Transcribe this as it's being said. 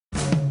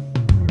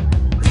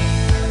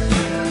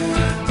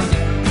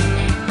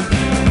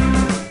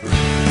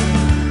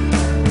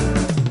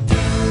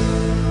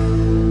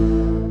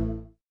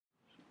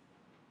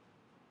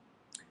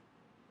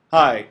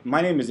Hi,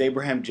 my name is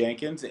Abraham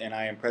Jankans, and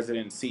I am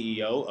President and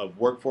CEO of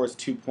WorkForce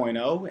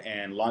 2.0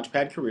 and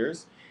Launchpad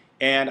Careers.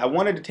 And I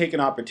wanted to take an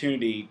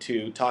opportunity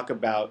to talk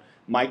about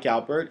Mike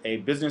Alpert, a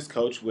business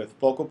coach with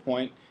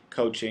FocalPoint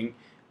Coaching.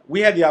 We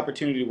had the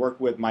opportunity to work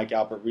with Mike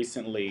Alpert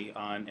recently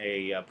on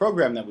a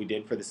program that we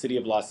did for the city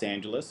of Los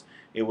Angeles.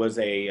 It was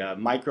a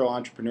micro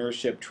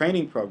entrepreneurship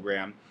training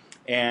program,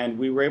 and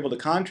we were able to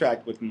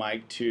contract with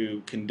Mike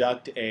to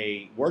conduct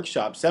a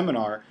workshop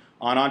seminar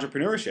on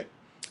entrepreneurship.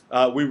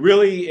 We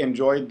really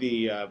enjoyed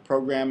the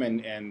program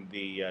and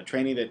the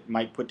training that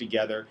Mike put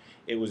together.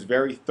 It was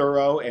very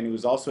thorough, and he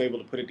was also able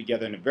to put it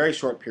together in a very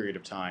short period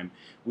of time.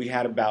 We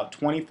had about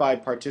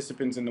 25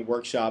 participants in the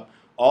workshop,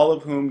 all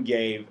of whom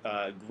gave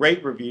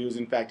great reviews.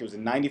 In fact, it was a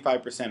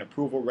 95%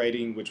 approval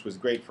rating, which was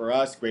great for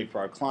us, great for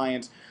our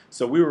clients.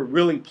 So we were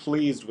really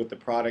pleased with the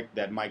product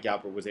that Mike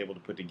Alpert was able to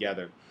put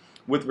together.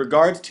 With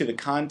regards to the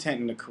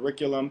content and the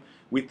curriculum,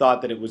 we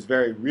thought that it was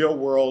very real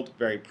world,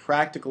 very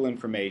practical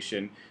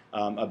information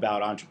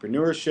about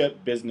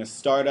entrepreneurship, business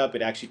startup.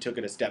 It actually took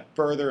it a step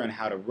further on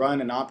how to run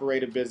and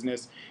operate a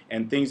business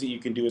and things that you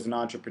can do as an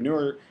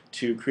entrepreneur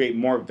to create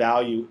more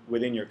value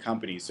within your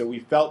company. So we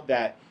felt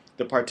that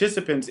the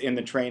participants in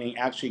the training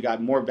actually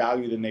got more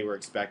value than they were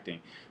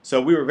expecting.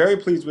 So we were very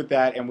pleased with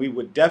that, and we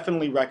would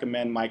definitely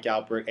recommend Mike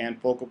Alpert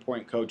and Focal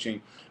Point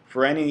Coaching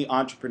for any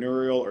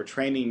entrepreneurial or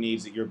training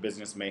needs that your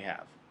business may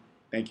have.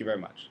 Thank you very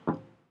much.